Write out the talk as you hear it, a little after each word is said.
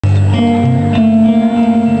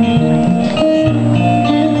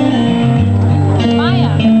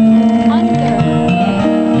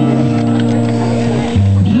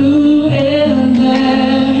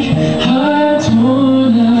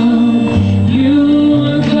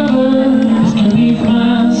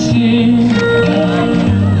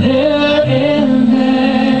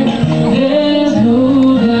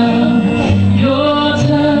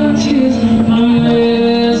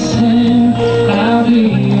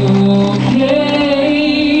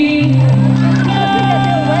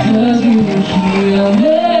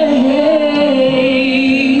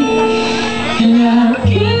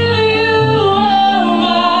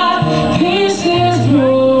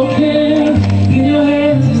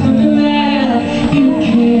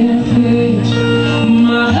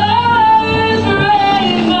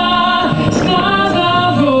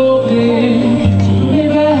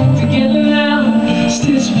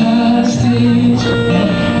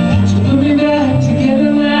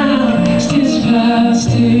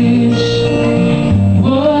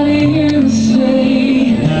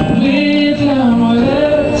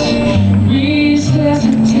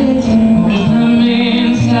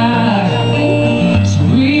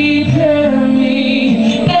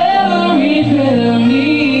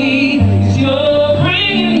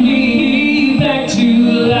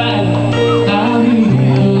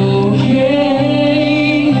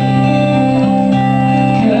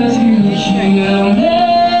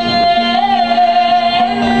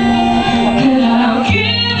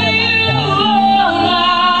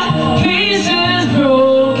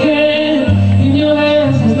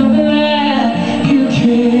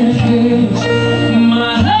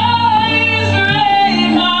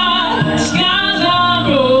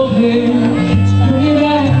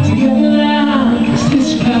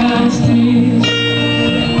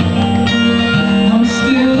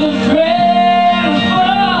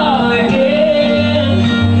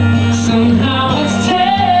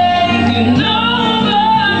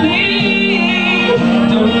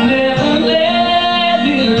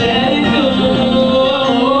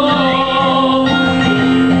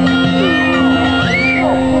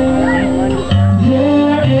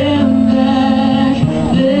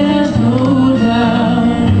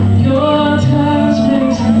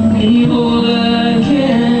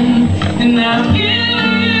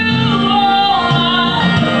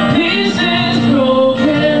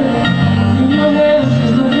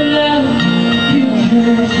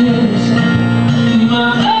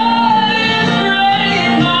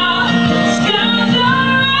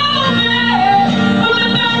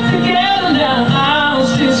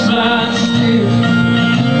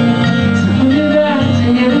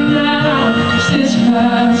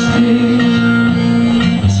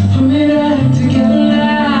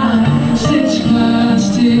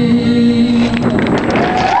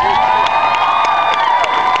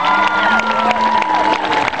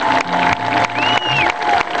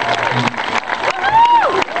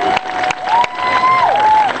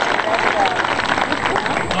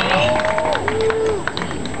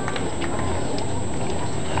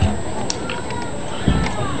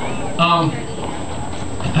I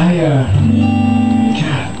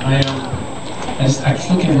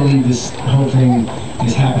still can't believe this whole thing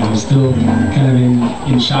is happening. I'm still kind of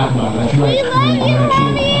in shock about it. I feel like when I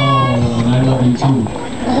came, oh, and I love you too.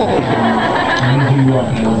 I don't know who you are,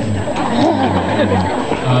 but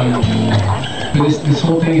I love you. But this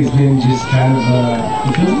whole thing has been just kind of,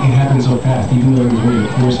 it feels like it happened so fast, even though it was over the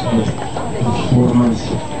course of 4 months.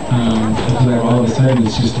 I feel like all of a sudden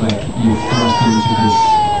it's just like you're thrust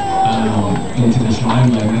into this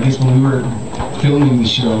limelight. And I guess when we were filming the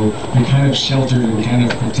show, you're kind of sheltered and kind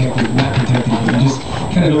of protected, not protected, but you just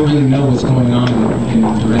kind of don't really know what's going on in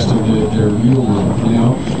the rest of their real world, you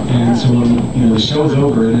know? And so when, the show's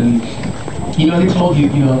over, and then, they told you,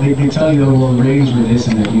 they tell you, oh, well, the ratings were this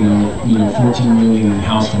and that, 14 million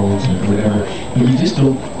households or whatever, but you just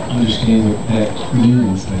don't understand what that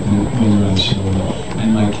means, like, when you're on the show.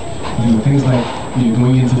 And like, things like,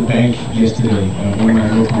 going into the bank yesterday, one of my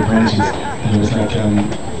local branches, and it was like,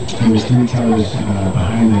 there was 3 tellers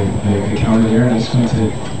behind the counter there, and I just went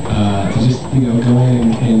to just, go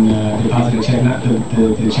in and deposit a check, not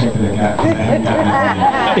the check that I got, because I haven't gotten that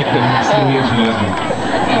one yet. I'm still waiting for that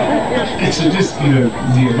one. So just, the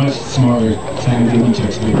much smaller tiny baby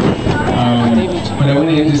checks. But I went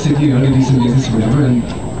in just to, to do some business or whatever, and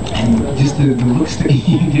just the looks that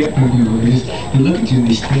you get from people, they look at you and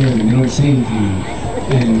they stare and they don't say anything.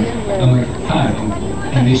 And I'm like, hi,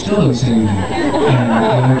 and they still don't say anything. And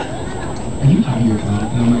I'm like, are you Javier?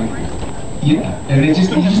 And I'm like, yeah. And you just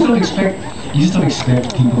don't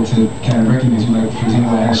expect people to kind of recognize you. Like, for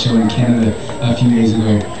example, I had a show in Canada a few days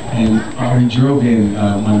ago, and we drove in,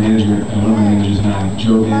 my manager, one of my managers and I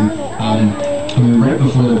drove in, right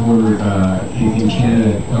before the border in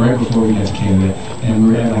Canada, right before we got to Canada, and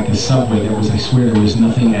we were at like a subway that was, I swear there was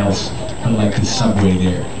nothing else but like the subway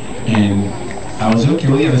there. And I was okay,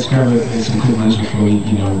 well yeah, let's grab some quick lunch before we,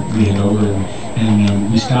 we head over,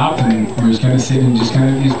 and we stopped and we were just kind of sitting and just kind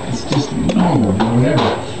of, it's just normal, whatever.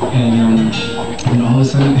 And all of a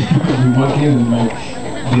sudden we walk in and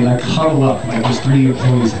they like huddle up, like there's 3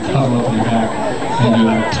 employees that huddle up in the back, and they're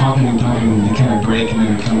like talking, and they kind of break and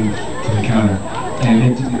then come to the counter.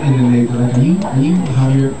 And then they're like, are you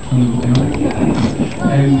Javier from the Bunnell?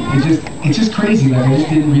 And it's just crazy, like I just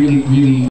didn't really